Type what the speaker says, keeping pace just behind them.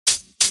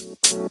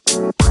It's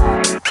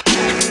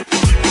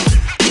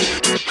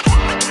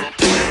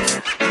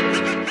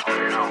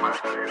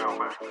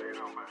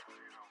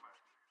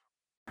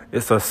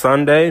a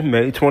Sunday,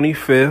 May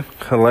 25th,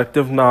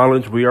 Collective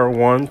Knowledge, We Are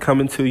One,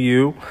 coming to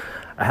you.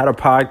 I had a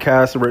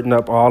podcast written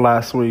up all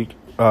last week,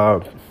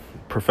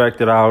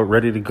 perfected out,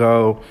 ready to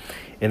go,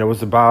 and it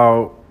was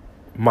about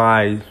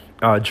my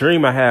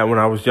dream I had when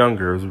I was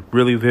younger. It was a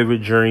really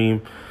vivid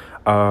dream.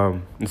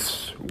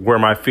 It's where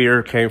my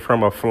fear came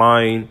from of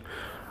flying.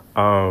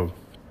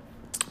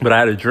 But I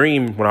had a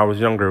dream when I was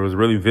younger. It was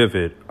really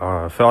vivid.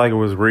 I felt like it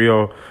was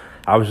real.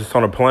 I was just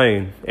on a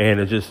plane, and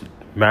it just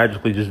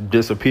magically just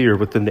disappeared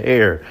within the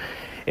air.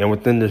 And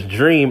within this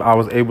dream, I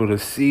was able to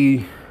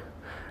see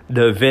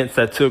the events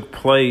that took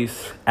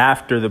place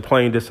after the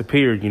plane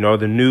disappeared,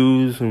 the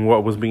news and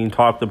what was being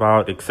talked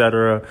about,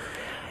 etc.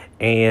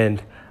 And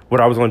what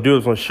I was going to do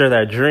is going to share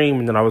that dream,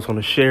 and then I was going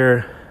to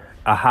share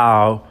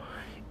how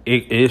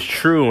it is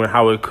true and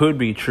how it could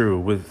be true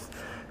with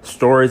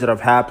stories that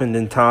have happened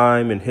in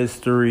time and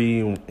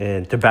history,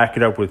 and to back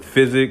it up with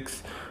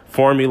physics,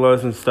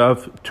 formulas and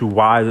stuff to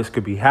why this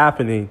could be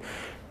happening.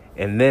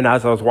 And then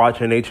as I was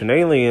watching Ancient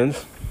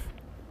Aliens,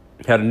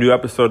 had a new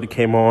episode that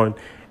came on,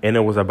 and it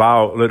was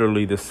about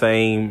literally the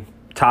same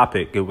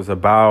topic. It was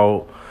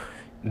about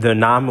the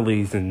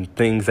anomalies and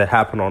things that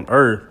happen on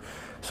Earth.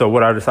 So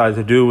what I decided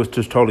to do was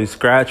just totally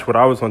scratch what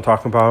I was going to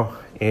talk about.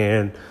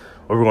 And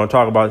what we're going to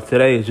talk about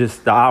today is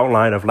just the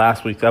outline of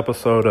last week's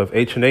episode of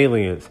Ancient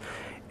Aliens.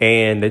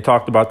 And they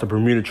talked about the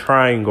Bermuda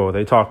Triangle.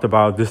 They talked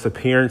about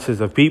disappearances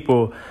of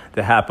people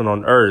that happen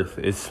on Earth.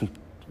 It's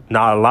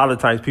not a lot of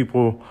times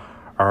people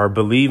are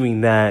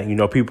believing that,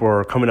 people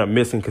are coming up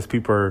missing because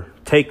people are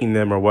taking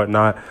them or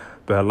whatnot.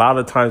 But a lot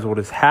of times what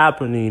is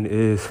happening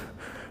is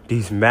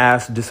these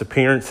mass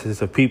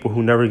disappearances of people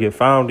who never get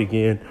found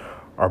again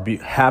are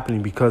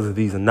happening because of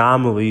these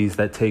anomalies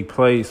that take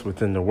place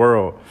within the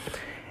world.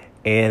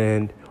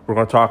 And we're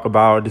going to talk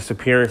about a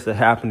disappearance that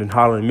happened in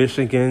Holland,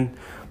 Michigan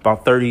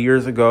about 30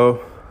 years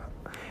ago.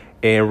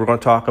 And we're going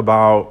to talk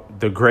about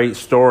the great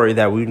story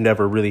that we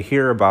never really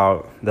hear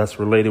about that's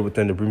related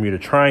within the Bermuda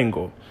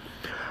Triangle.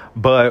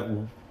 But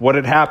what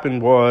had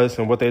happened was,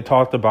 and what they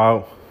talked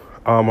about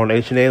on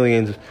Ancient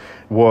Aliens,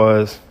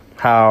 was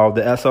how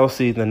the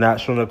SLC, the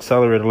National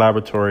Accelerator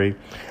Laboratory,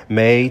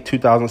 May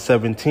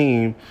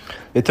 2017,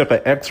 they took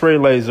an X-ray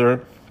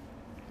laser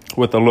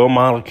with a little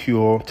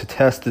molecule to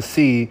test to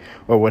see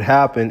what would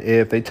happen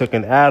if they took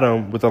an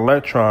atom with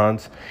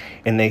electrons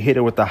and they hit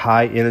it with a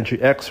high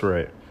energy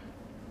X-ray.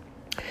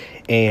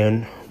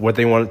 And what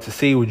they wanted to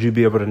see, would you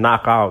be able to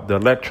knock out the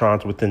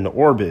electrons within the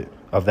orbit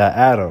of that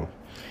atom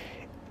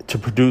to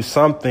produce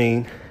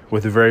something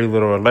with very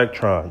little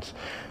electrons?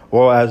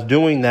 Well, as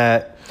doing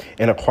that,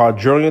 in a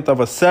quadrillionth of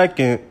a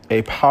second,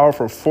 a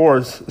powerful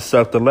force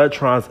sucked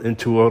electrons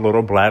into a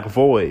little black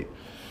void.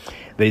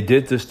 They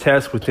did this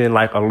test within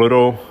like a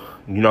little,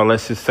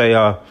 let's just say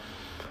a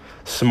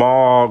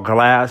small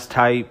glass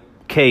type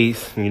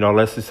case,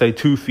 let's just say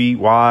 2 feet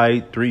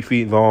wide, 3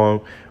 feet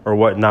long or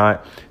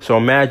whatnot. So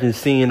imagine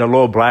seeing a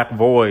little black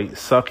void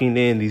sucking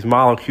in these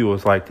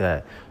molecules like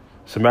that.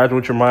 So imagine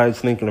what your mind's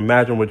thinking.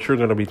 Imagine what you're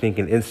going to be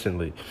thinking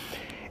instantly.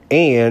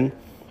 And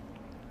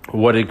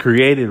what it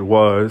created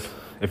was,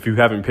 if you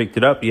haven't picked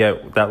it up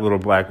yet, that little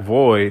black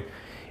void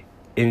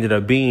ended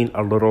up being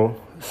a little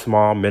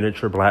small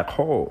miniature black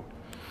hole.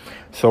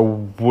 So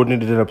what it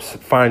ended up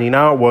finding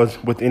out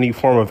was, with any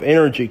form of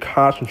energy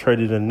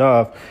concentrated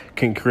enough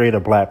can create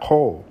a black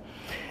hole.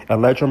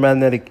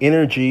 Electromagnetic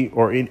energy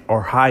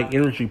or high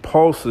energy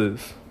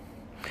pulses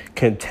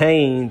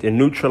contained and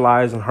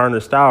neutralized and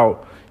harnessed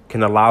out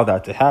can allow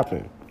that to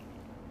happen,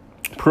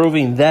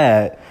 proving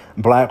that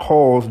black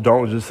holes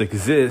don't just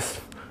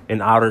exist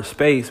in outer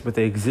space, but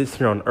they exist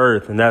here on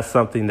Earth. And that's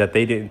something that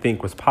they didn't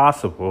think was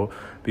possible,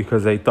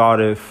 because they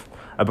thought if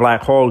a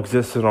black hole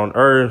existed on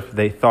Earth,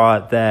 they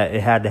thought that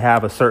it had to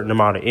have a certain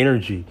amount of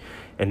energy.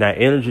 And that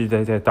energy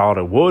that they thought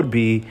it would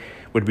be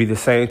the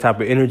same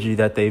type of energy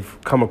that they've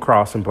come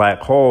across in black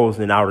holes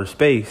in outer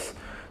space.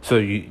 So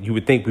you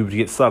would think we would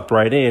get sucked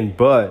right in,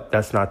 but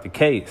that's not the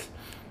case.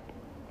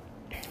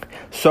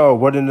 So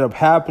what ended up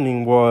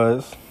happening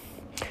was,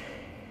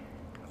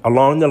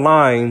 along the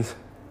lines,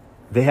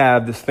 they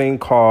have this thing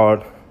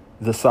called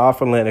the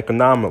South Atlantic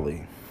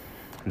Anomaly.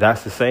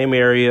 That's the same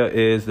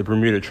area as the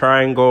Bermuda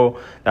Triangle.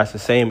 That's the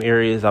same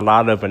area as a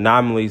lot of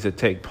anomalies that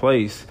take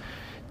place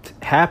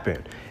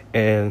happen.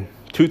 In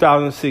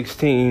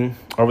 2016,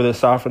 over the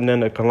South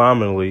Atlantic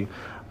Anomaly,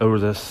 there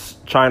was a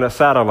China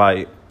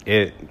satellite.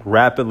 It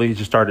rapidly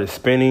just started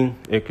spinning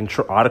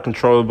out of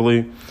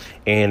controllably,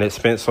 and it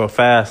spent so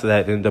fast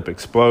that it ended up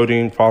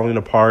exploding, falling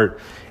apart,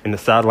 and the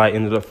satellite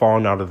ended up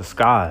falling out of the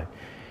sky.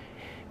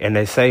 And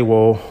they say,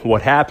 well,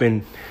 what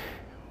happened?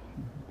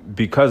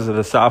 Because of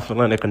the South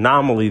Atlantic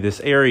Anomaly, this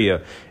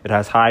area, it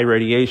has high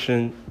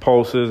radiation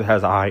pulses, it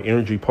has high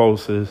energy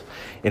pulses,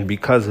 and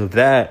because of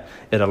that,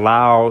 it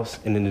allows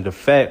and it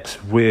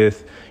affects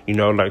with,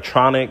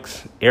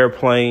 electronics,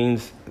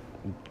 airplanes,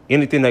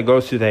 anything that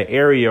goes through that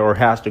area or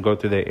has to go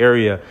through that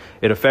area,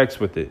 it affects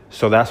with it.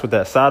 So that's what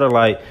that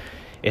satellite,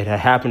 it had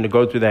happened to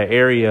go through that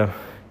area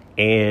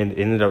and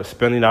ended up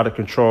spinning out of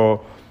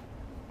control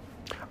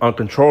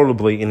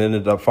uncontrollably and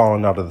ended up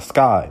falling out of the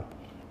sky.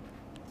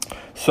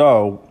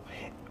 So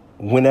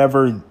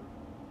whenever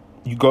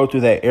you go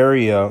through that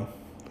area,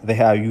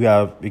 you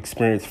have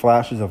experienced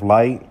flashes of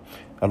light,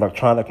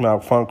 electronic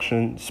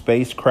malfunction,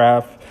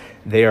 spacecraft.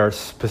 They are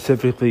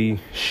specifically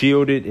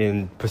shielded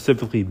and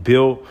specifically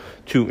built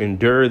to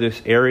endure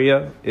this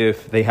area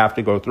if they have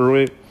to go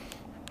through it.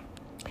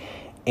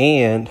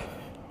 And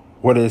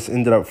what is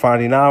ended up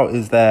finding out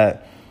is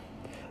that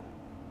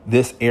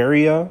this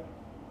area,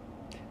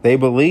 they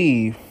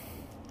believe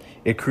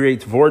it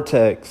creates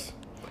vortex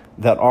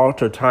that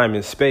alter time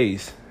and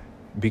space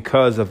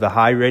because of the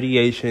high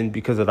radiation,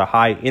 because of the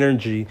high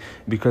energy,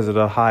 because of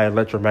the high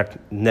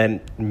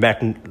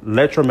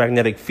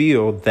electromagnetic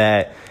field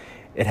that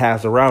it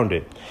has around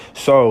it.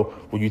 So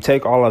when you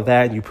take all of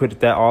that and you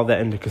put all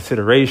that into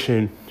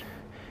consideration,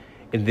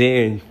 and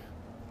then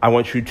I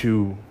want you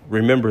to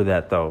remember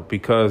that, though,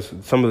 because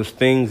some of the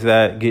things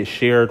that get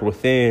shared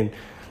within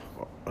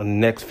the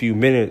next few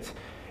minutes,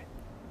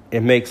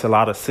 it makes a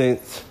lot of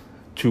sense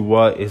to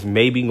what is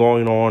maybe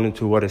going on and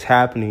to what is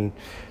happening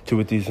to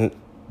with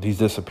these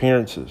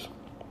disappearances.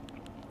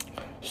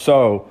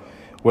 So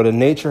what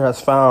nature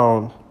has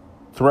found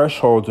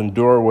thresholds and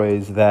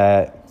doorways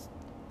that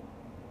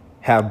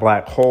have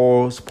black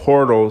holes,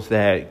 portals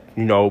that,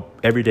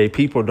 everyday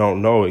people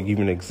don't know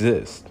even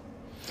exist.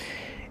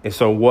 And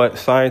so what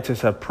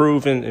scientists have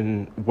proven,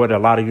 and what a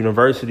lot of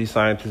university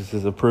scientists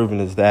have proven,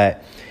 is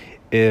that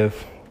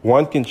if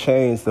one can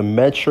change the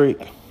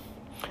metric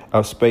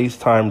of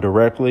space-time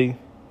directly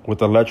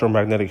with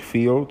electromagnetic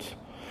fields,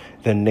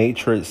 then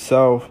nature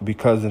itself,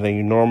 because of the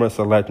enormous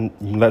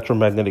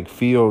electromagnetic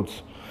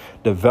fields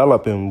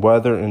developing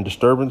weather and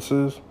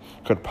disturbances,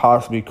 could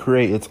possibly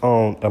create its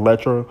own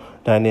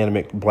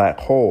electrodynamic black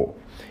hole.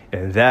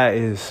 And that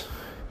is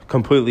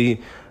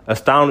completely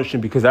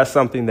astonishing, because that's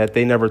something that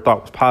they never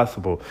thought was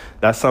possible.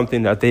 That's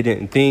something that they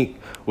didn't think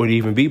would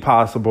even be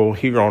possible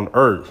here on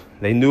Earth.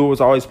 They knew it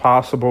was always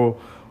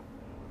possible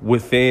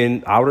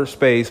within outer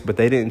space, but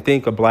they didn't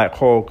think a black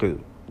hole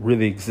could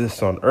really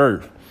exist on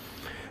Earth.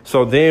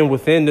 So then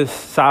within this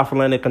South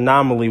Atlantic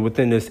anomaly,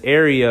 within this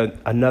area,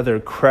 another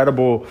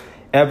credible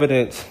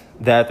evidence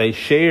that they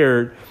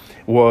shared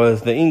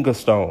was the Inga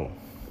Stone.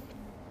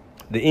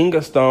 The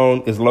Inga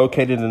Stone is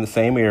located in the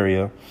same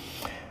area.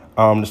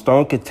 The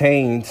stone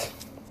contains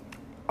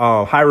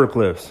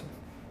hieroglyphs,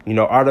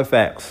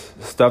 artifacts,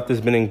 stuff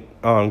that's been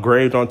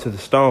engraved onto the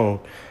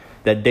stone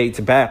that dates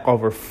back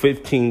over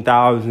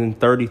 15,000,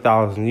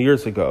 30,000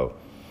 years ago.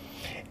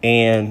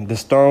 And the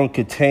stone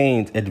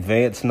contains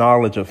advanced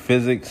knowledge of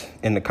physics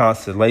and the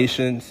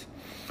constellations.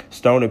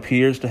 Stone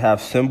appears to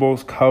have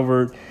symbols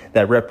covered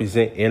that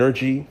represent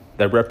energy,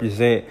 that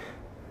represent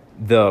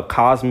the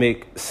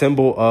cosmic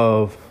symbol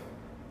of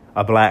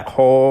a black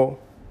hole,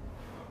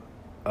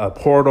 a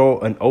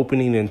portal, an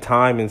opening in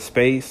time and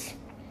space.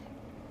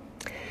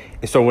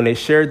 And so when they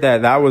shared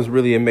that, that was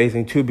really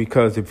amazing too,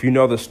 because if you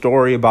know the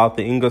story about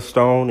the Inga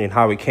Stone and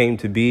how it came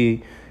to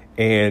be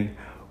and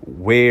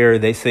where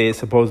they say it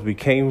supposedly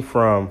came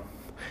from,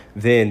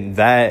 then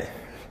that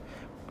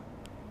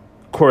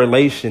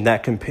correlation,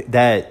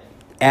 that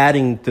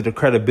adding to the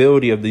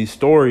credibility of these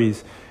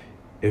stories,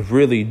 it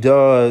really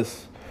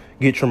does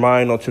get your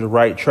mind onto the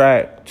right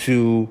track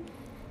to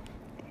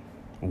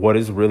what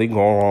is really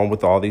going on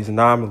with all these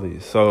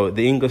anomalies. So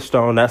the Inga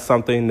Stone, that's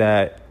something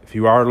that if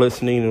you are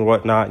listening and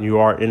whatnot, and you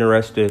are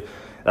interested,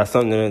 that's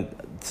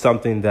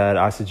something that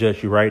I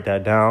suggest you write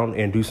that down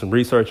and do some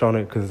research on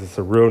it, because it's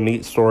a real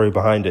neat story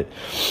behind it.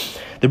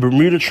 The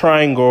Bermuda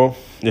Triangle,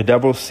 the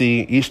Devil's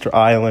Sea, Easter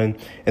Island,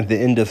 and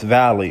the Indus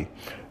Valley,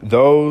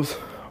 those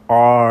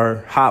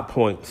are hot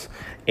points.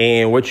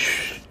 And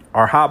which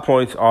are hot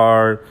points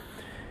are,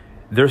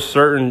 there's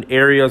certain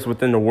areas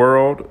within the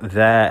world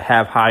that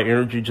have high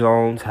energy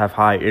zones, have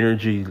high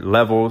energy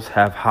levels,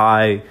 have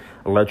high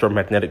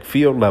electromagnetic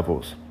field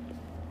levels.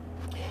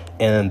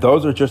 And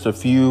those are just a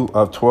few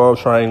of 12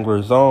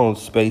 triangular zones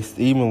spaced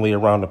evenly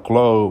around the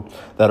globe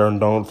that are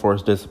known for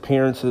its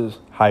disappearances,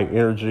 high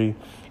energy,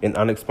 and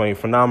unexplained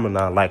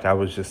phenomena, like I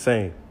was just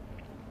saying.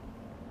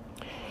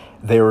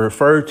 They are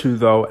referred to,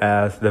 though,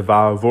 as the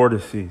vowel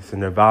vortices.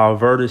 And the vowel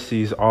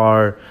vortices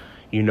are,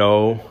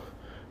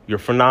 your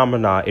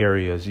phenomena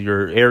areas,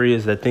 your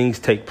areas that things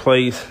take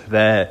place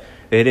that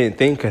they didn't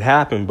think could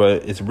happen,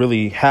 but it's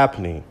really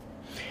happening.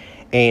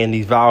 And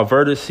these vowel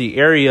vortice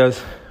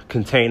areas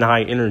contain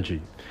high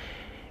energy.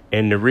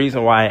 And the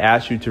reason why I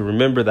asked you to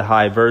remember the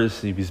high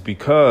vortice is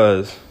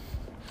because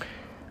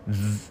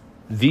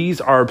these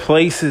are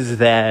places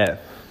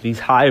that, these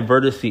high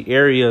vortice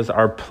areas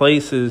are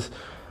places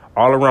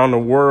all around the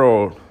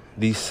world.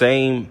 These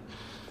same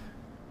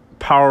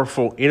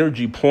powerful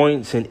energy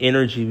points and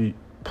energy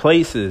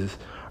places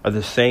are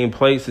the same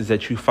places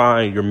that you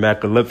find your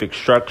megalithic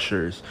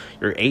structures,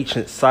 your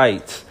ancient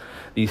sites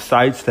these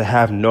sites that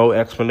have no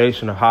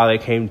explanation of how they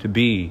came to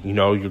be. You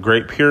know, your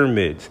Great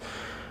Pyramids,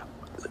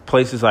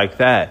 places like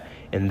that.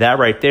 And that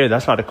right there,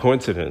 that's not a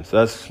coincidence.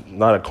 That's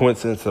not a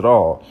coincidence at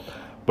all.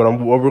 But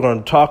what we're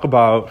going to talk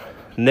about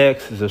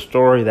next is a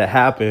story that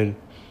happened,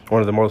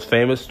 one of the most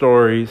famous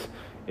stories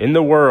in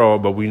the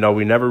world, but we know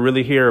we never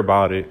really hear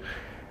about it.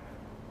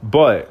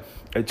 But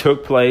it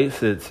took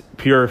place. It's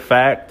pure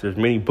fact. There's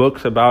many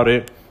books about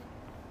it.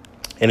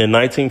 And in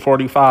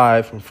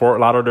 1945, from Fort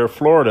Lauderdale,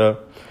 Florida,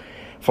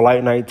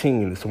 Flight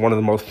 19. It's one of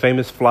the most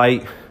famous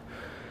flight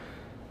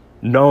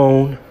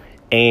known.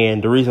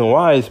 And the reason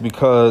why is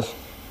because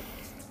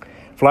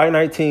Flight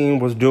 19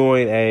 was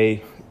doing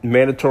a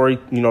mandatory,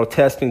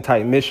 testing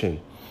type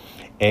mission.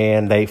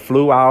 And they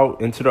flew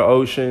out into the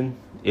ocean,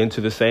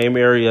 into the same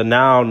area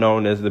now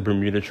known as the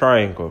Bermuda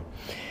Triangle.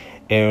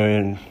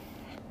 And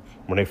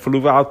when they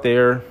flew out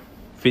there,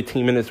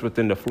 15 minutes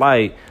within the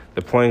flight,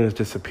 the planes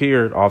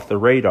disappeared off the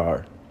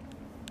radar.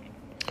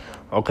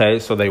 Okay,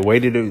 so they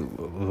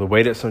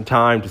waited some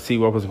time to see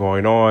what was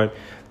going on.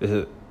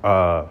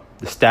 The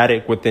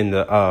static within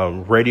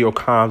the radio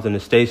comms and the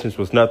stations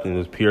was nothing. It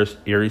was pure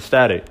eerie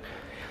static.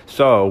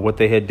 So what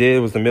they had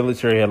did was the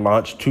military had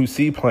launched 2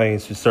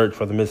 seaplanes to search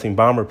for the missing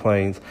bomber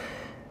planes.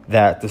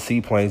 That the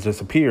seaplanes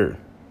disappeared.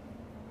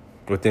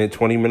 Within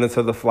 20 minutes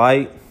of the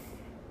flight,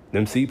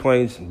 them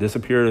seaplanes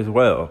disappeared as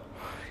well.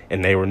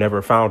 And they were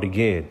never found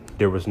again.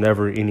 There was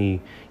never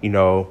any,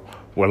 well,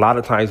 a lot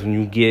of times when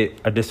you get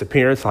a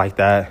disappearance like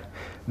that,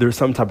 there's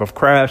some type of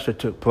crash that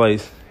took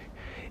place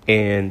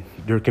and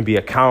there can be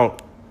a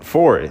count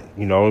for it.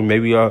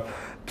 Maybe a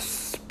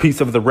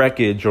piece of the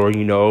wreckage or,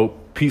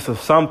 piece of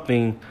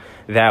something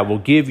that will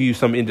give you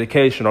some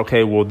indication.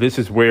 Okay, well, this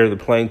is where the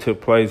plane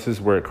took place. This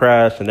is where it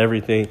crashed and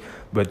everything.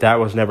 But that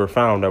was never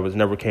found. That was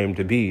never came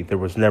to be. There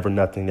was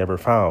nothing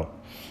found.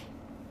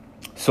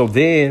 So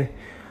then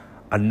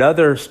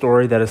another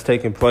story that has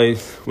taken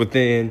place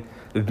within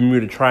the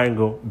Bermuda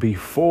Triangle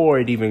before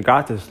it even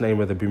got this name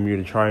of the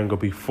Bermuda Triangle,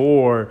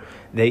 before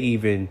they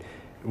even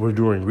were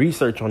doing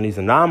research on these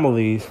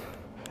anomalies,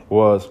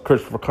 was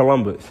Christopher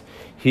Columbus.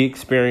 He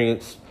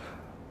experienced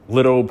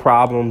little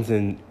problems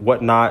and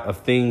whatnot of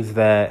things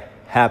that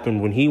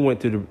happened when he went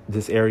through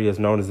this area is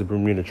known as the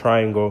Bermuda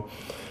Triangle.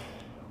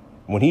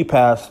 When he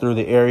passed through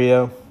the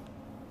area,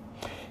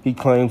 he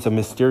claims a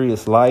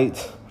mysterious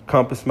light,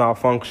 compass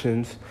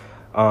malfunctions.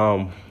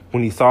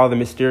 When he saw the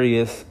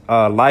mysterious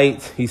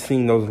lights, he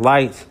seen those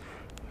lights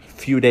a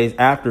few days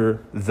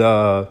after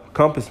the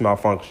compass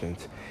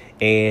malfunctions.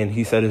 And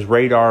he said his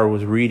radar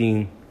was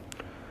reading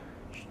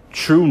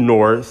true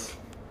north,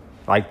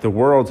 like the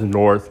world's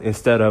north,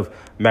 instead of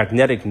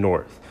magnetic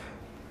north.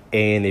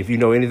 And if you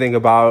know anything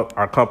about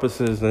our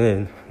compasses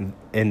and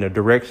the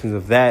directions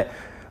of that,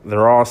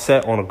 they're all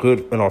set on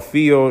a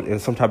field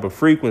and some type of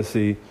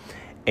frequency.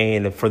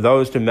 And for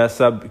those to mess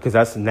up, because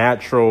that's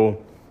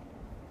natural,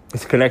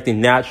 it's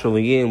connecting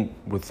naturally in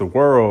with the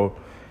world.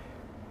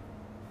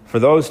 For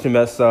those to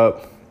mess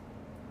up,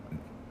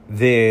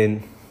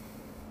 then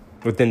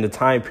within the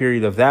time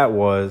period of that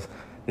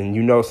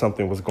then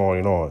something was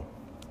going on.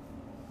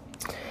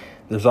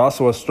 There's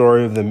also a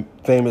story of the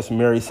famous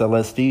Mary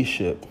Celeste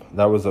ship.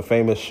 That was a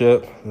famous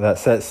ship that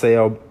set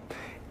sail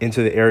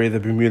into the area of the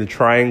Bermuda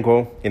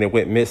Triangle, and it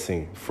went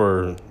missing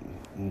for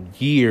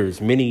years,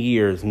 many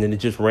years, and then it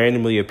just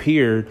randomly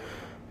appeared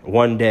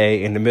one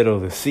day in the middle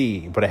of the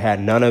sea, but it had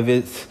none of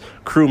its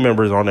crew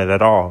members on it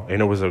at all.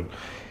 And it was a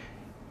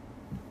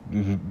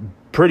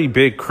pretty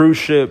big cruise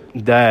ship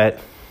that,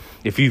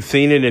 if you've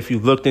seen it, if you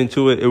looked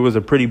into it, it was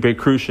a pretty big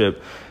cruise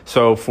ship.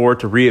 So for it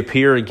to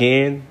reappear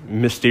again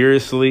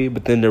mysteriously,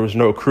 but then there was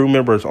no crew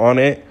members on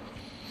it,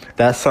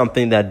 that's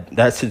something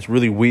that sits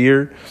really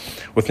weird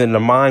within the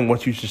mind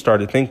once you just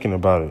started thinking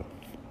about it.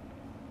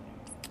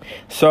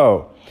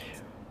 So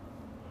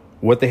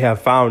what they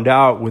have found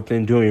out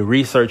within doing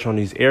research on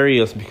these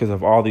areas, because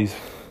of all these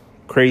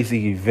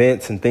crazy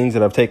events and things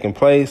that have taken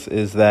place,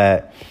 is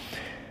that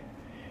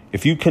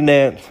if you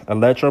connect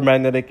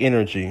electromagnetic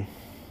energy,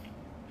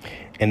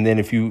 and then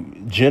if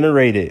you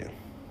generate it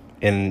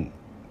and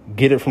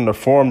get it from the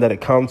form that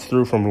it comes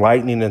through from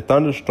lightning and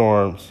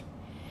thunderstorms,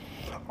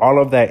 all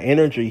of that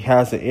energy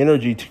has the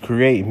energy to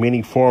create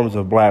many forms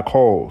of black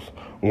holes,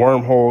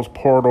 wormholes,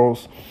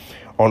 portals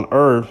on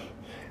Earth,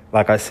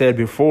 like I said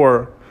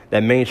before,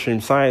 that mainstream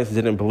science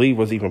didn't believe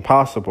was even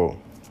possible.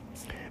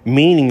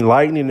 Meaning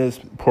lightning is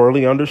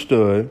poorly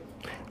understood.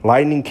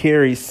 Lightning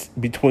carries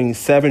between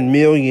 7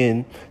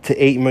 million to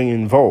 8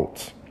 million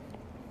volts.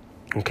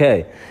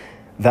 Okay,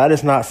 that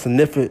is not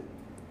significant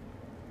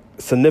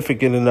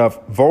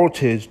enough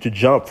voltage to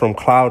jump from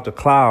cloud to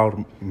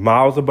cloud,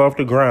 miles above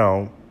the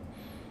ground,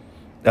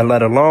 and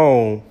let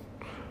alone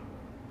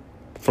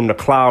from the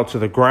cloud to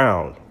the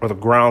ground or the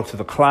ground to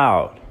the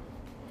cloud.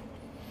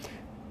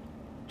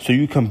 So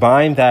you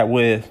combine that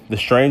with the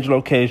strange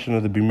location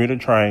of the Bermuda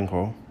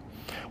Triangle,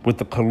 with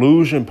the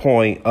collision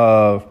point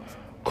of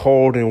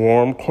cold and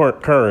warm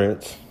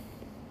currents.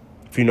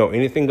 If you know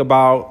anything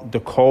about the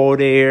cold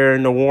air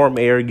and the warm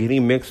air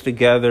getting mixed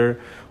together,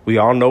 we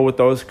all know what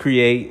those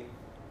create.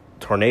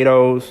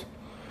 tornadoes.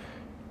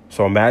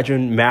 So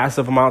imagine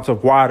massive amounts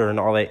of water and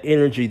all that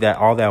energy that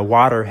all that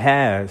water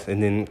has,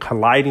 and then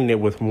colliding it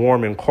with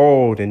warm and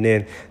cold, and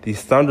then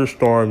these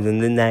thunderstorms,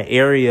 and then that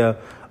area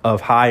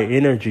of high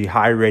energy,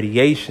 high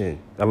radiation,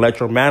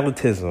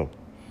 electromagnetism.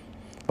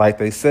 Like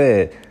they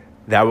said,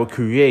 that would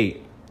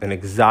create an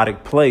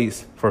exotic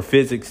place for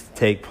physics to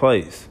take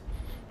place.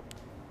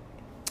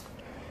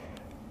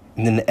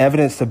 And then the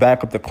evidence to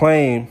back up the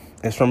claim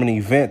is from an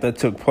event that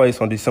took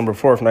place on December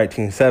 4th,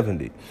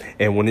 1970.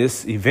 And when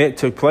this event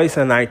took place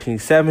in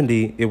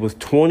 1970, it was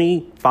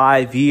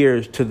 25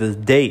 years to the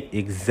date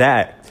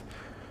exact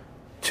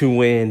to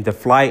when the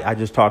flight I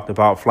just talked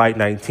about, Flight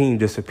 19,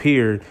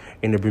 disappeared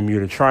in the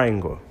Bermuda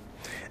Triangle.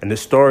 And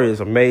this story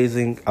is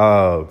amazing.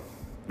 It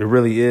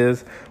really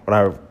is. When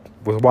I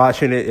was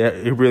watching it,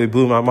 it really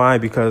blew my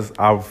mind, because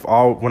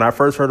when I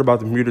first heard about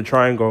the Bermuda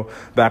Triangle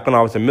back when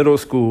I was in middle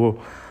school,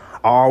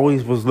 I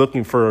always was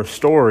looking for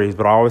stories,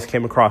 but I always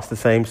came across the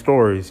same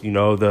stories. You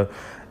know, the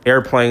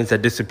airplanes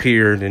that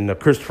disappeared and the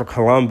Christopher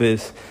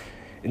Columbus,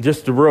 and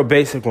just the real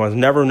basic ones.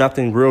 Never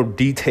nothing real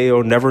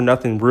detailed, never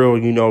nothing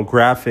real,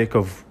 graphic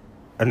of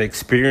an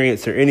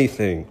experience or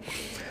anything.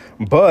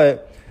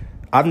 But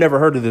I've never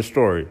heard of this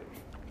story.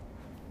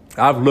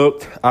 I've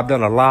looked, I've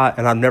done a lot,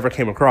 and I've never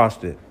came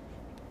across it.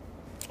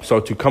 So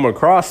to come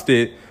across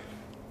it,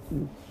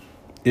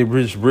 it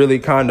was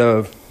really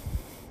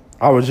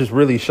I was just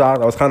really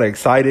shocked. I was kind of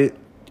excited.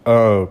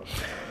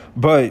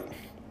 But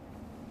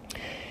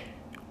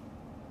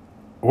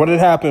what had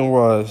happened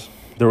was,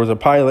 there was a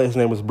pilot. His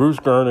name was Bruce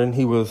Gernon.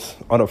 He was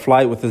on a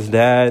flight with his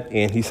dad,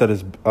 and he said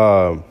his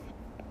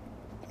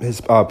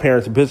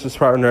parents' business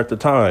partner at the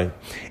time.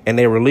 And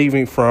they were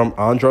leaving from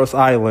Andros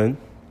Island,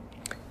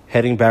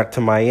 heading back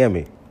to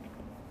Miami.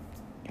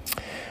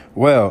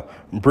 Well,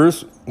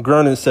 Bruce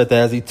Gernon said that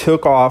as he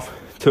took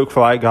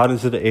flight, got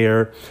into the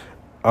air,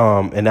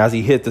 and as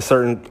he hit the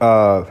certain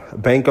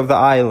bank of the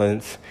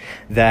islands,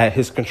 that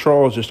his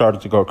controls just started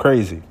to go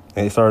crazy.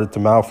 And he started to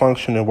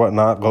malfunction and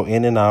whatnot, go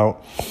in and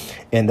out.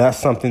 And that's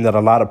something that a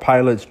lot of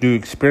pilots do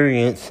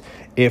experience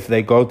if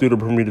they go through the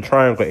Bermuda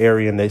Triangle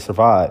area and they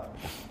survive.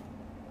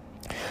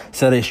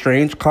 Said a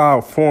strange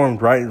cloud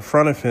formed right in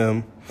front of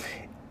him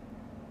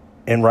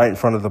and right in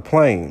front of the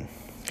plane.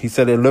 He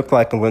said it looked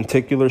like a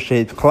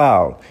lenticular-shaped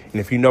cloud.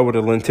 And if you know what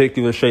a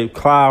lenticular-shaped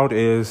cloud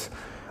is,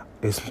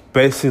 it's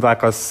basically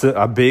like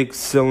a big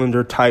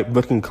cylinder-type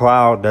looking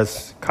cloud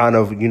that's kind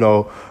of,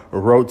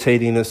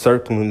 rotating and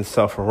circling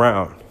itself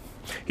around.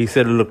 He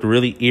said it looked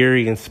really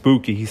eerie and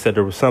spooky. He said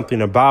there was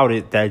something about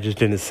it that just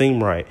didn't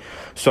seem right.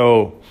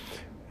 So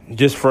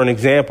just for an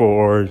example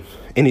or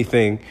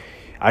anything,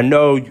 I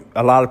know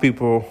a lot of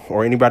people,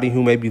 or anybody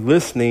who may be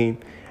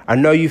listening, I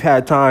know you've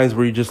had times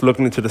where you're just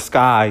looking into the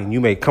sky and you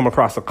may come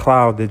across a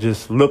cloud that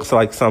just looks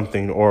like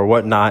something or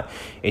whatnot,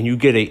 and you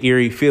get an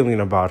eerie feeling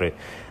about it.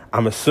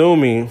 I'm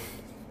assuming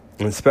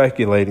and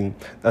speculating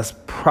that's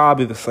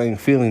probably the same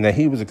feeling that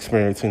he was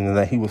experiencing and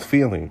that he was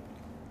feeling.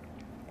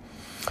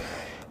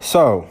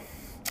 So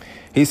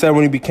he said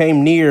when he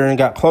became near and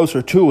got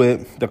closer to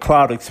it, the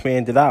cloud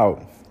expanded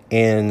out.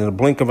 And in the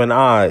blink of an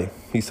eye,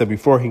 he said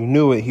before he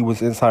knew it, he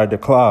was inside the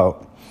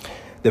cloud.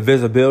 The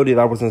visibility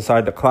that was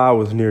inside the cloud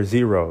was near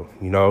zero.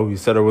 He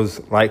said it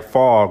was like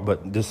fog,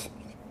 but just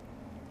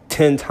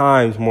 10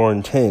 times more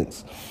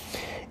intense.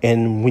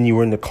 And when you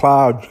were in the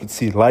cloud, you could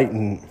see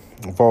lightning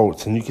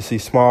bolts and you could see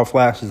small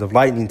flashes of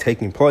lightning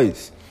taking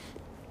place.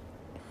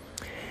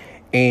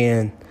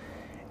 And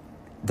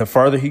the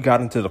further he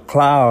got into the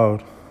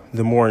cloud,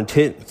 the more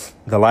intense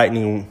the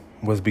lightning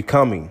was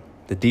becoming.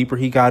 The deeper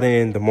he got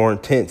in, the more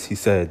intense, he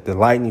said. The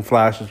lightning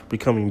flashes were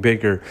becoming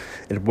bigger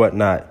and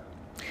whatnot.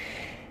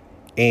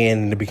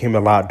 And it became a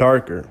lot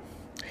darker.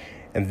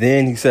 And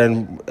then he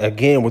said,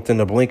 again, within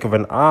the blink of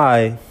an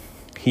eye,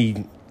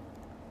 he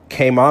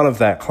came out of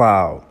that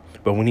cloud.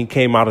 But when he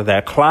came out of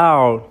that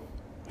cloud,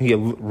 he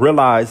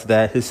realized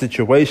that his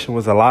situation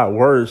was a lot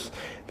worse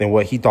than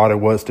what he thought it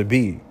was to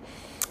be.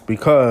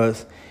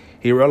 Because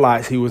he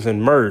realized he was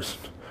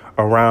immersed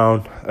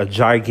around a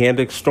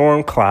gigantic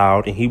storm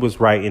cloud, and he was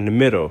right in the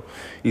middle.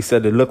 He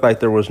said it looked like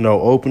there was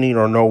no opening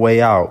or no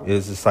way out.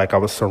 It's just like I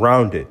was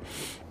surrounded.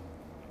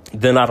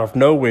 Then out of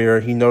nowhere,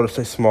 he noticed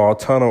a small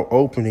tunnel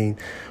opening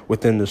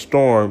within the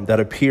storm that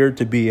appeared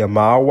to be a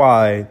mile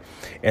wide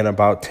and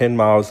about 10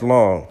 miles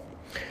long.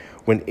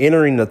 When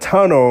entering the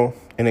tunnel,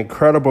 an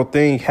incredible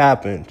thing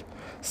happened.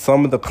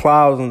 Some of the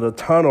clouds in the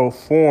tunnel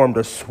formed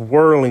a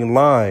swirling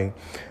line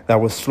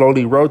that was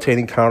slowly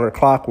rotating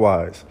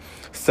counterclockwise.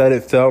 Said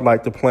it felt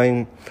like the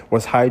plane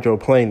was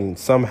hydroplaning.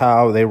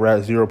 Somehow they were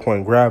at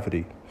 0-point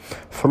gravity,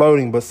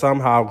 floating but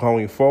somehow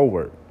going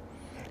forward.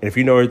 And if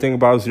you know anything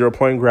about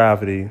 0-point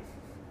gravity,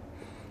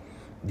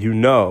 you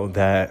know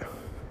that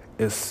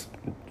it's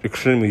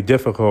extremely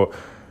difficult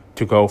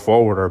to go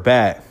forward or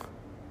back.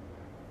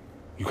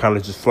 You're kind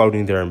of just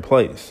floating there in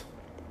place.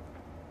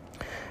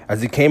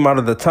 As he came out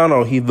of the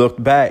tunnel, he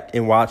looked back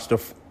and watched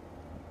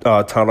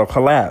the tunnel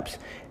collapse.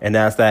 And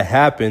as that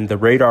happened, the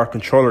radar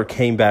controller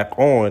came back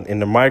on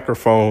and the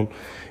microphone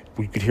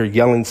You could hear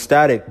yelling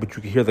static, but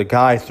you could hear the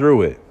guy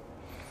through it.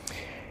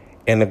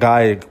 And the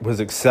guy was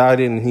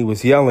excited and he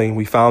was yelling.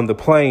 We found the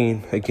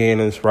plane. Again,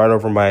 it's right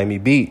over Miami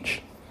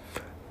Beach.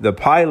 The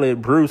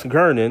pilot, Bruce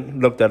Gernon,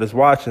 looked at his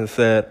watch and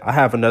said, I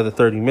have another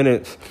 30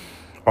 minutes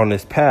on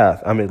this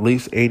path. I'm at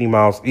least 80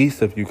 miles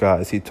east of you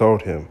guys, he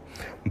told him.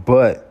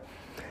 But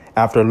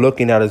after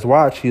looking at his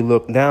watch, he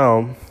looked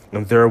down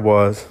and there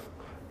was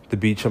the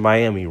beach of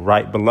Miami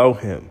right below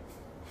him.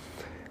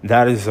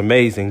 That is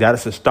amazing. That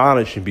is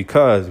astonishing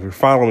because we're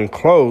following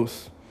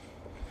close.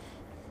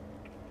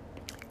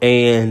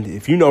 And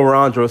if you know where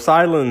Andros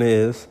Island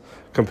is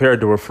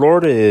compared to where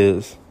Florida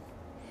is,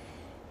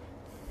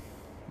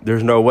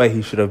 there's no way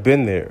he should have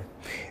been there.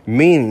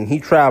 Meaning he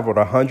traveled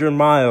 100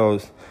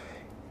 miles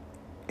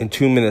in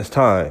 2 minutes'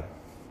 time.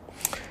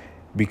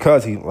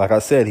 Because he, like I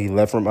said, he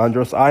left from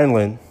Andros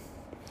Island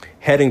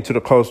heading to the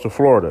coast of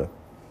Florida.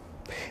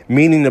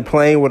 Meaning the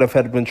plane would have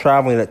had been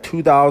traveling at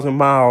 2,000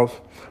 miles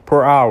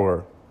per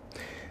hour.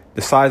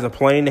 The size of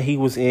plane that he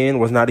was in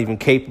was not even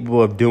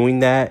capable of doing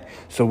that.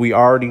 So we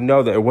already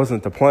know that it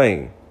wasn't the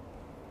plane.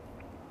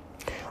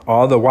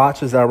 All the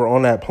watches that were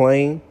on that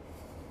plane,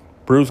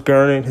 Bruce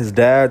Gernon, his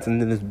dad's,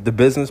 and then the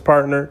business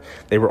partner,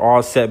 they were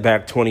all set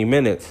back 20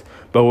 minutes.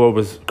 But what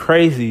was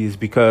crazy is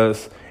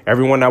because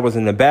everyone that was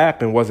in the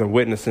back and wasn't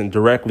witnessing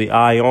directly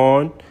eye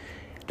on,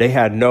 they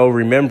had no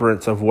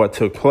remembrance of what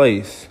took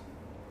place.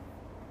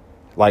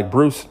 Like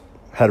Bruce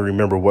had to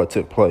remember what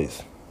took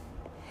place.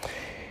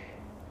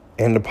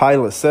 And the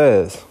pilot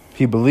says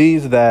he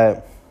believes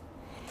that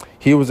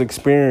he was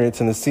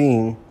experiencing and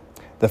seeing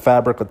the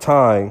fabric of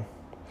time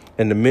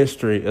and the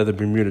mystery of the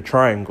Bermuda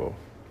Triangle.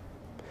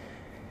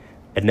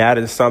 And that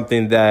is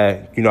something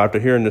that, after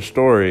hearing the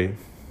story,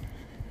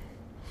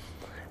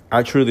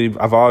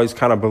 I've always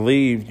kind of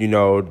believed,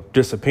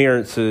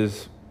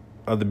 disappearances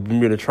of the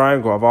Bermuda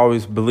Triangle. I've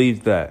always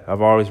believed that.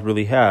 I've always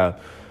really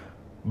have.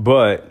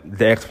 But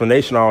the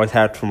explanation I always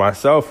had for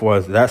myself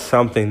was that's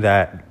something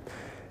that,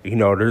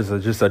 there's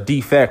just a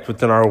defect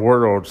within our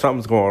world.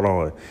 Something's going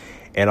on.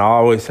 And I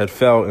always had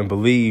felt and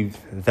believed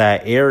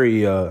that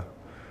area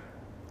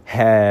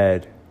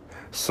had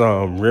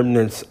some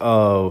remnants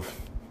of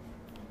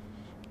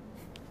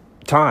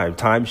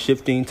time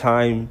shifting,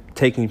 time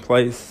taking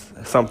place,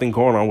 something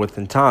going on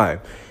within time.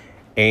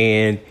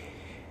 And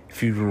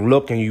if you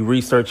look and you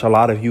research a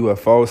lot of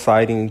UFO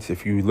sightings,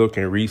 if you look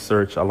and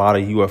research a lot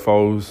of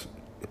UFOs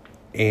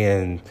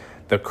and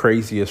the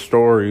craziest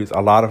stories,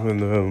 a lot of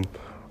them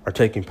are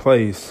taking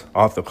place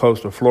off the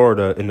coast of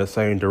Florida in the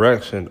same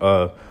direction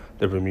of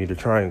the Bermuda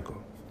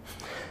Triangle.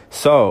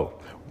 So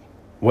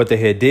what they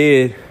had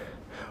did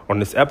on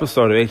this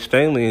episode of Ancient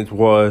Aliens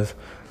was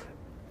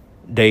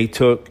they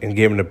took and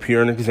gave an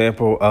apparent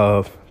example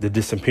of the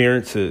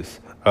disappearances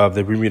of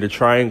the Bermuda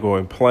Triangle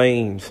and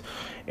planes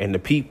and the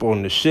people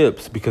and the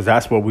ships, because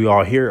that's what we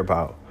all hear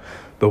about.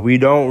 But we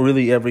don't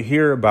really ever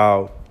hear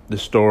about the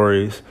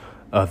stories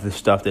of the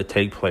stuff that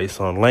take place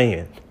on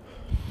land.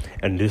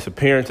 And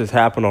disappearances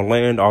happen on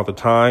land all the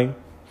time.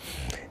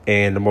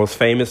 And the most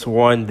famous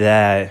one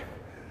that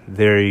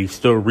they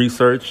still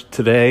research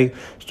today,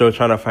 still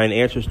trying to find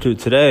answers to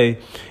today,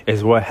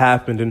 is what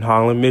happened in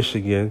Holland,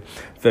 Michigan,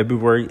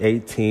 February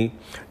 18,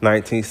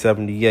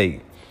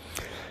 1978.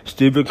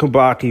 Stephen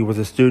Kobaki was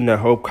a student at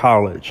Hope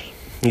College.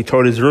 He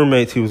told his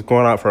roommates he was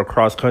going out for a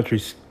cross-country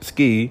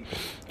ski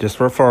just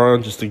for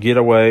fun, just to get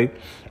away.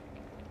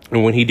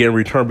 And when he didn't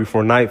return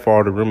before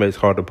nightfall, the roommates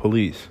called the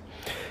police.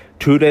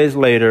 2 days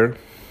later,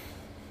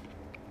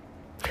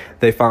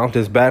 they found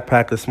his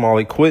backpack of small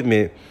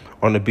equipment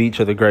on the beach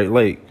of the Great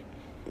Lake.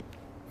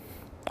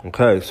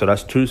 Okay, so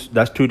that's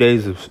 2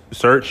 days of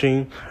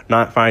searching,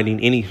 not finding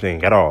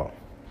anything at all.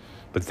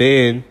 But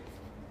then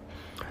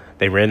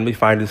they randomly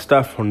find his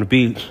stuff on the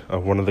beach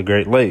of one of the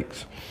Great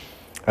Lakes.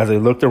 As they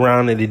looked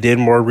around and they did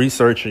more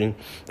researching,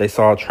 they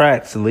saw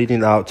tracks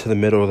leading out to the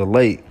middle of the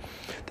lake.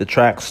 The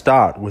tracks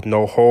stopped with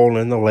no hole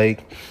in the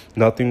lake.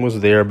 Nothing was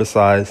there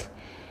besides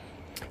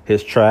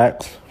his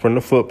tracks from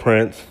the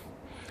footprints,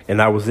 and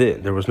that was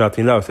it. There was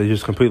nothing else. They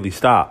just completely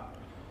stopped.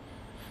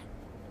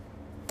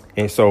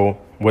 And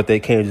so what they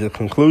came to the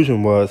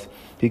conclusion was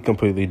he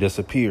completely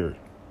disappeared.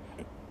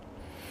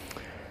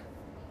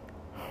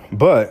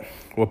 But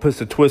what puts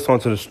the twist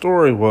onto the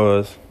story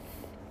was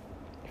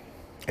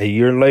a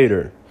year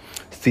later,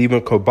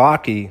 Stephen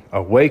Kobaki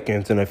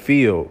awakens in a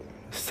field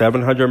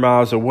 700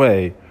 miles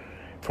away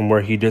from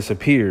where he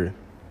disappeared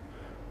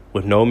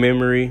with no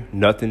memory,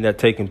 nothing that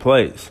taken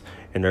place.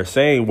 And they're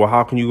saying, well,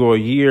 how can you go a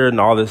year and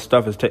all this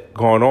stuff is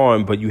going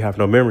on, but you have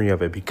no memory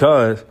of it?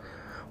 Because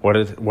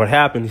what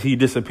happened is he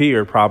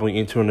disappeared probably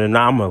into an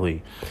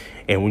anomaly.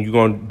 And when you're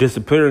going to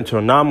disappear into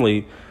an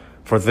anomaly,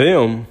 for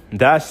them,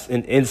 that's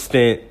an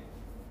instant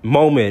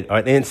moment,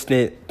 an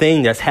instant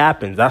thing that's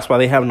happened. That's why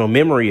they have no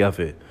memory of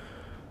it.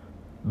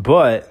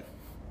 But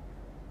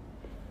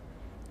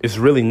it's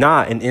really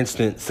not an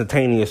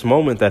instantaneous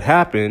moment that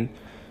happened.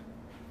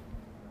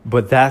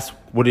 But that's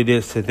what it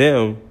is to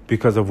them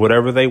because of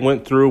whatever they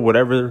went through,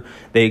 whatever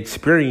they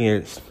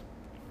experienced,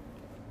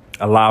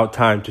 allowed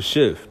time to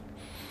shift.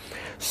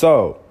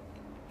 So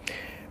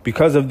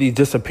because of these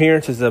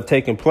disappearances that have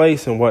taken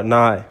place and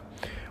whatnot,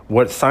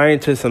 what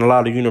scientists and a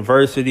lot of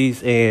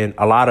universities and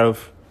a lot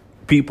of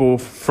people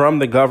from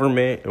the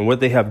government and what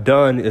they have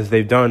done is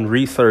they've done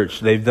research,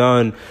 they've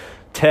done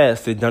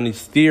tests, they've done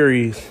these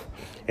theories,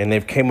 and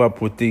they've came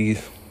up with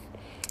these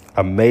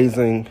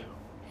amazing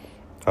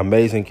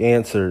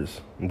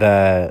answers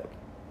that,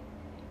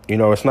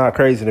 it's not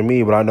crazy to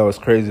me, but I know it's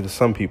crazy to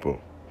some people.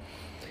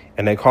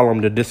 And they call them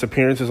the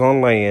disappearances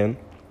on land.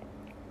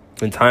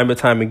 And time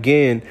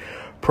again,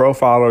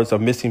 profilers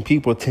of missing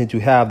people tend to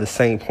have the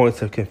same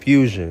points of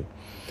confusion.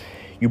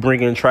 You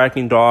bring in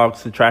tracking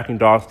dogs, the tracking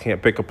dogs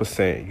can't pick up a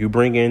scent. You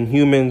bring in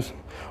humans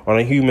on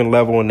a human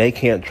level and they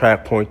can't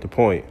track point to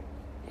point.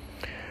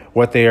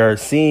 What they are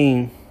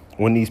seeing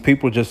when these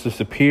people just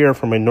disappear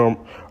from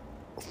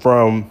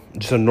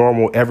just a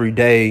normal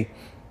everyday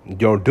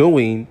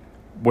doing,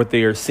 what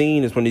they are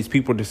seeing is when these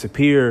people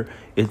disappear,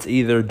 it's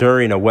either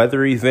during a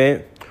weather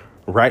event,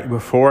 right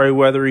before a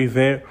weather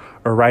event,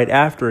 or right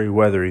after a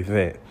weather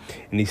event.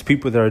 And these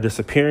people that are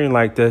disappearing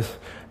like this,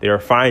 they are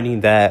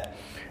finding that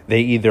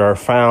they either are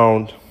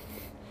found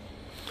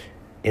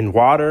in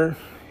water,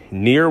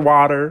 near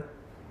water,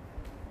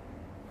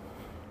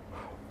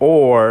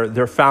 or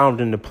they're found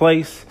in a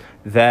place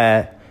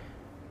that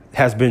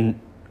has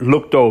been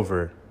looked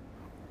over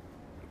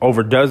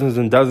dozens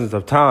and dozens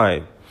of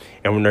times.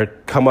 And when they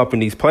come up in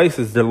these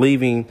places, they're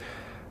leaving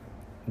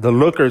the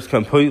lookers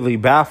completely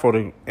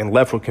baffled and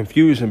left with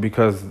confusion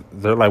because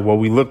they're like, well,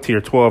 we looked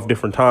here 12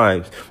 different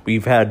times.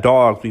 We've had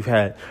dogs, we've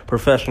had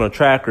professional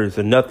trackers,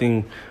 and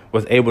nothing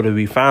was able to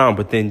be found.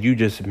 But then you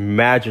just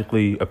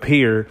magically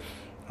appear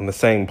in the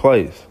same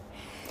place.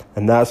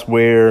 And that's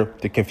where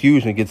the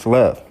confusion gets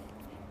left.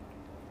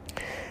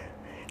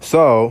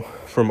 So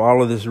from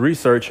all of this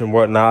research and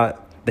whatnot,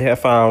 they have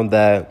found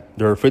that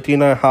there are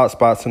 59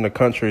 hotspots in the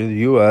country, the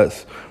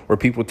U.S., where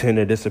people tend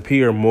to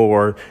disappear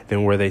more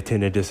than where they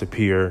tend to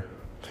disappear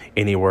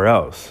anywhere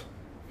else.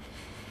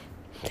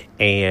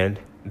 And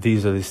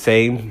these are the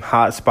same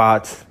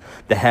hotspots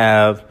that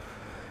have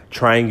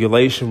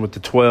triangulation with the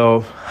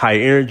 12 high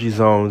energy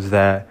zones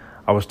that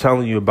I was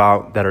telling you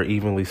about that are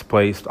evenly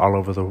spaced all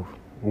over the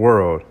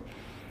world.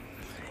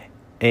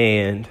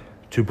 And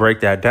to break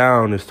that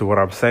down as to what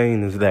I'm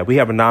saying is that we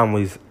have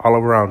anomalies all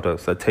around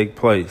us that take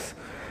place.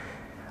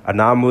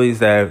 Anomalies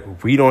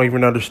that we don't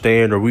even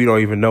understand or we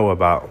don't even know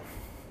about.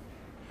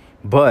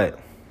 But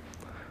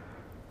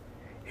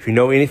if you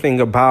know anything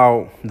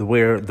about the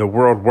way the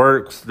world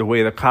works, the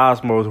way the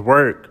cosmos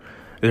work,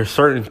 there's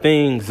certain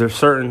things, there's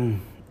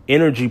certain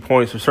energy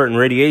points or certain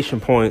radiation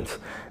points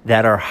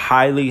that are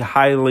highly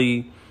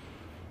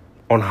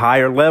on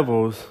higher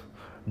levels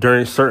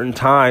during certain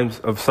times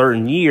of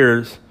certain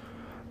years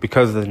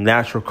because of the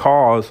natural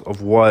cause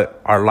of what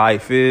our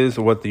life is,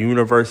 or what the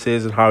universe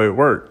is, and how it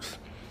works.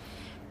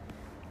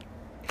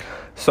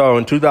 So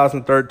in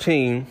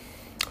 2013,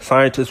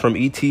 scientists from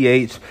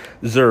ETH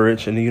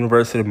Zurich and the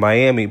University of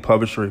Miami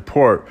published a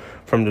report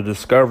from the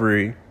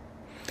discovery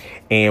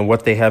and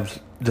what they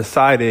have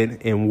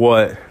decided and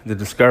what the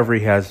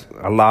discovery has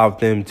allowed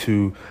them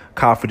to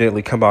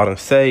confidently come out and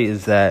say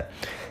is that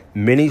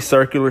many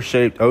circular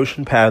shaped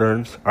ocean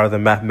patterns are the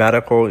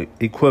mathematical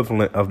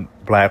equivalent of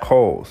black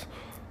holes.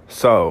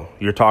 So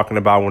you're talking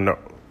about when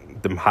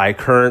the high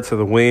currents of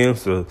the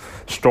winds, the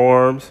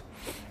storms,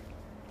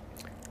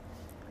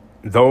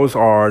 those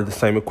are the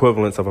same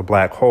equivalents of a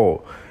black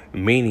hole,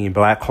 meaning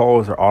black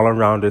holes are all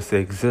around us. They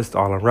exist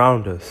all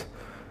around us.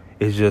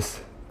 It's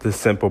just the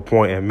simple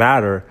point and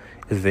matter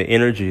is the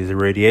energy, the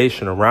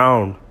radiation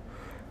around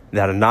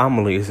that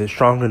anomaly. Is it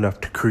strong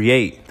enough to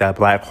create that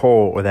black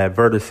hole or that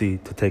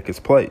vertice to take its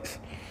place?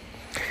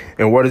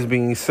 And what is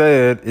being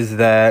said is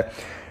that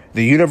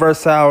the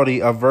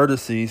universality of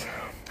vertices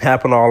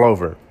happen all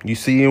over. You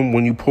see them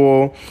when you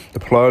pull the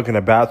plug in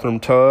a bathroom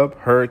tub,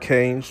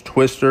 hurricanes,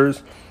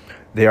 twisters.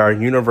 They are a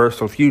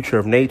universal future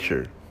of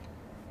nature.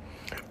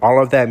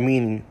 All of that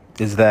meaning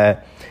is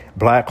that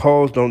black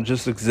holes don't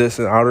just exist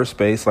in outer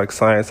space like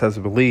science has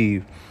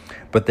believed,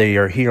 but they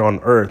are here on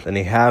Earth, and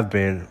they have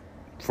been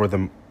for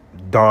the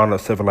dawn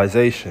of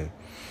civilization.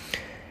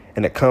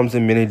 And it comes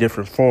in many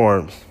different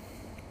forms.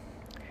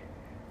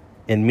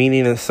 And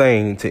meaning and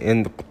saying, to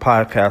end the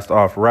podcast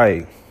off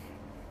right,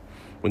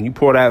 when you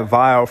pour that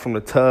vial from the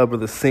tub or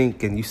the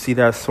sink and you see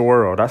that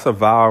swirl, that's a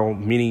vial,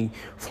 mini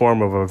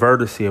form of a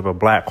vertice of a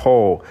black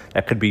hole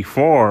that could be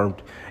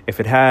formed if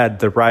it had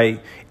the right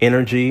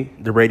energy,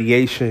 the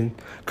radiation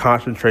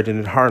concentrated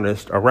and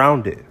harnessed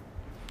around it.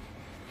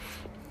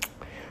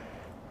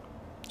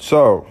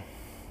 So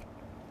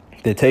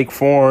they take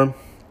form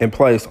and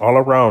place all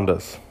around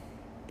us.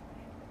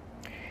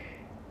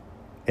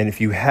 And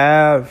if you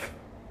have,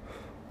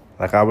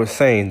 like I was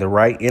saying, the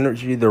right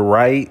energy, the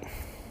right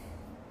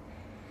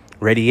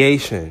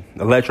radiation,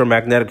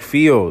 electromagnetic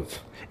fields,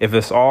 if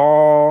it's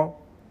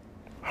all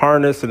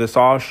harnessed and it's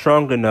all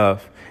strong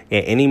enough,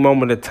 at any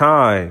moment of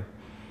time,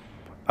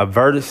 a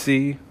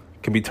vertice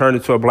can be turned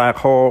into a black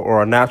hole,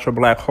 or a natural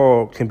black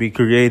hole can be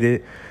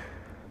created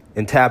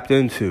and tapped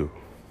into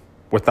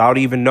without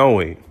even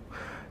knowing.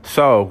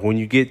 So when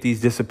you get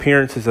these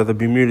disappearances of the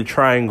Bermuda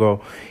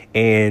Triangle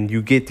and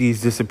you get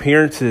these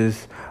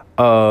disappearances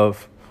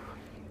of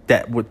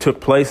what took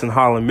place in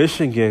Holland,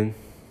 Michigan,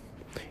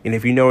 and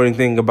if you know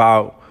anything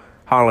about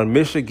Holland,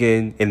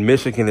 Michigan, and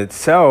Michigan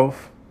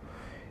itself,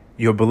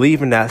 you'll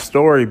believe in that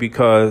story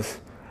because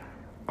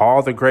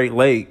all the Great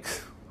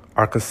Lakes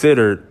are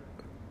considered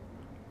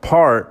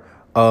part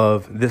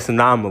of this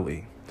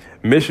anomaly.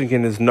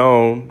 Michigan is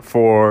known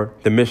for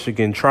the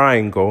Michigan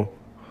Triangle,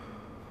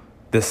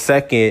 the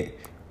second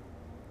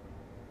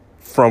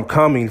from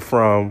coming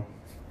from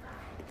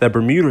the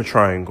Bermuda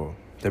Triangle.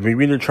 The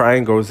Bermuda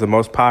Triangle is the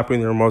most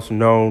popular and most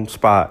known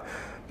spot,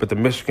 but the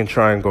Michigan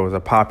Triangle is a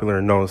popular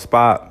and known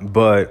spot,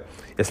 but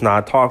it's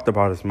not talked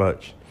about as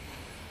much.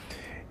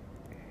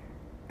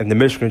 And the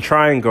Michigan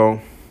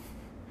Triangle,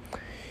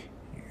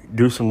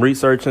 do some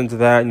research into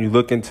that and you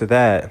look into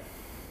that.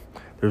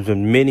 There's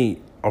been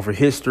many, over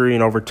history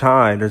and over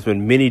time, there's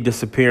been many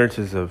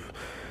disappearances of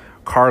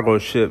cargo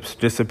ships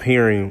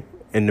disappearing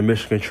in the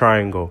Michigan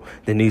Triangle.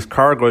 Then these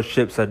cargo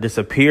ships that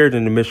disappeared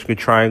in the Michigan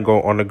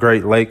Triangle on the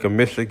Great Lake of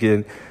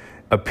Michigan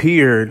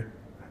appeared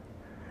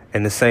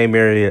in the same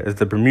area as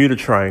the Bermuda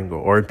Triangle,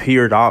 or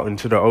appeared out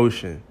into the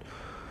ocean.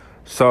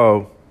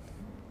 So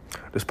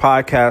this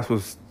podcast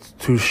was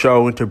to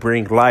show and to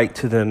bring light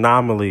to the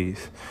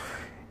anomalies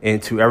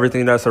and to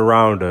everything that's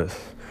around us.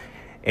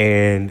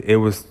 And it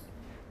was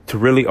to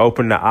really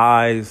open the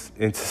eyes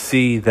and to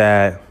see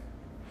that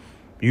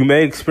you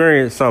may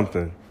experience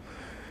something.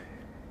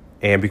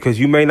 And because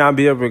you may not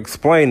be able to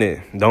explain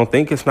it, don't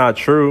think it's not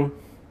true.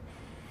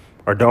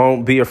 Or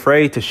don't be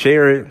afraid to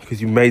share it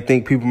because you may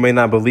think people may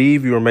not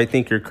believe you or may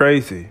think you're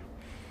crazy.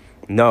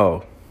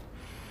 No.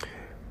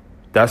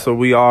 That's what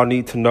we all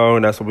need to know,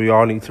 and that's what we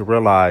all need to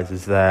realize,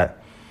 is that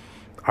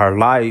our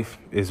life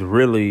is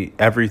really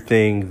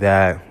everything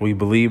that we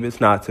believe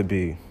it's not to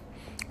be.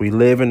 We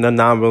live in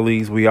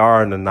anomalies. We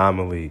are an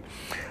anomaly.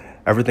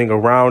 Everything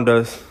around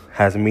us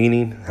has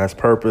meaning, has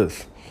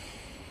purpose.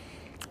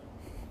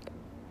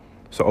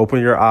 So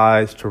open your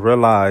eyes to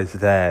realize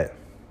that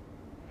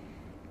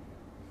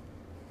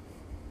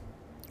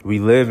we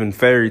live in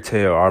fairy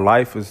tale. Our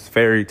life is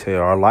fairy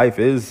tale. Our life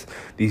is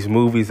these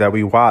movies that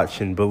we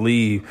watch and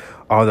believe,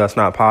 oh, that's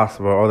not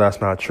possible. Oh, that's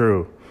not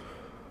true.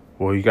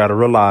 Well, you got to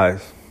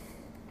realize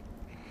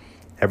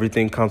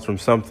everything comes from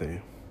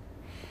something.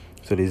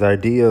 So these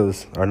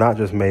ideas are not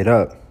just made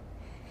up.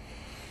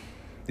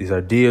 These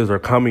ideas are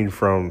coming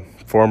from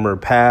former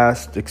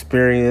past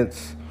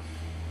experience,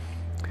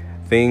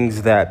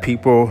 things that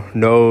people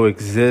know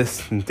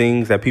exist and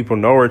things that people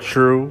know are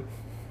true.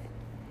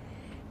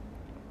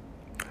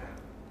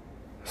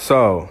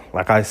 So,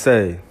 like I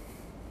say,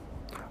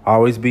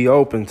 always be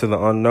open to the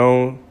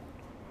unknown.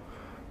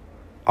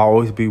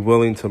 Always be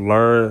willing to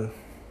learn.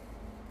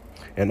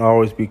 And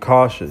always be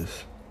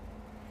cautious.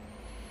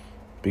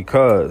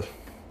 Because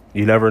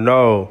you never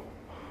know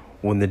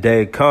when the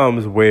day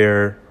comes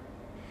where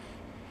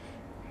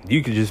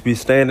you could just be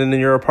standing in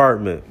your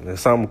apartment and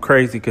something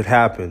crazy could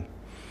happen.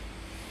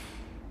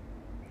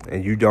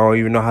 And you don't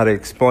even know how to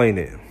explain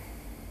it.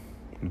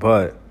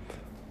 But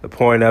the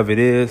point of it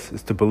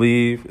is to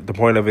believe. The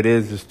point of it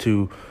is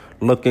to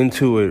look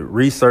into it,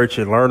 research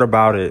it, learn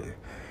about it,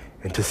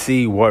 and to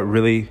see what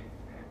really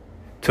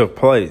took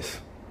place.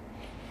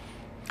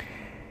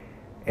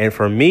 And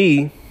for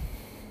me,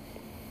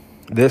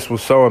 this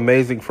was so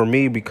amazing for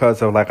me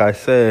because of, like I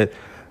said,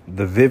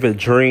 the vivid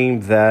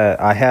dream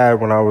that I had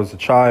when I was a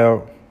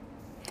child.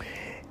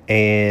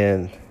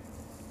 And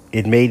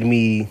it made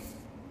me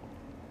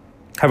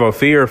have a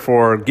fear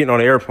for getting on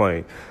an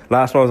airplane.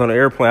 Last time I was on an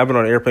airplane, I've been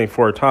on an airplane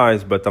 4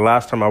 times, but the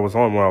last time I was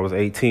on when I was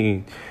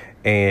 18,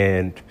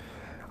 and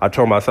I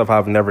told myself I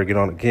would never get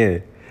on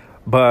again.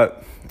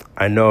 But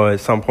I know at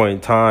some point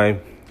in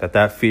time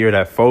that fear,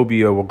 that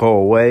phobia will go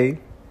away.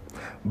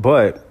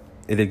 But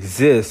it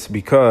exists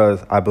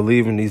because I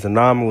believe in these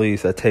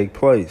anomalies that take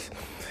place.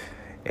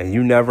 And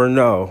you never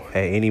know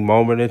at any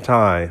moment in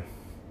time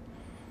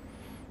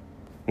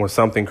when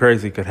something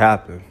crazy could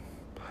happen.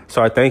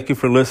 So I thank you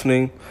for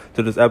listening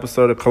to this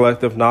episode of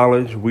Collective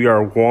Knowledge. We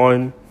are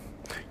one.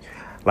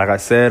 Like I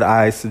said,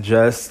 I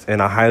suggest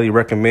and I highly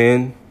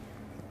recommend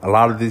a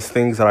lot of these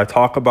things that I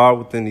talk about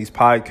within these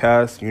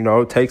podcasts.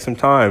 Take some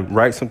time,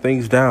 write some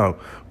things down,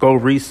 go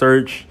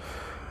research,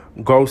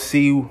 go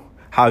see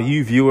how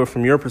you view it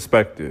from your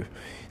perspective.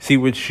 See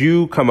what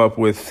you come up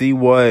with. See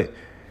what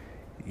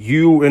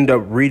you end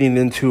up reading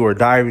into or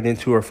diving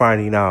into or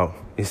finding out.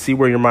 And see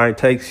where your mind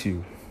takes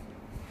you.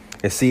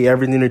 And see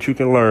everything that you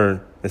can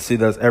learn. And see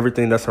that's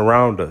everything that's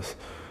around us.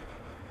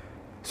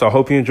 So I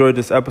hope you enjoyed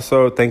this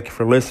episode. Thank you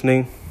for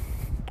listening.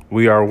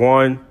 We are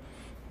one.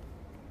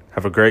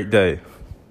 Have a great day.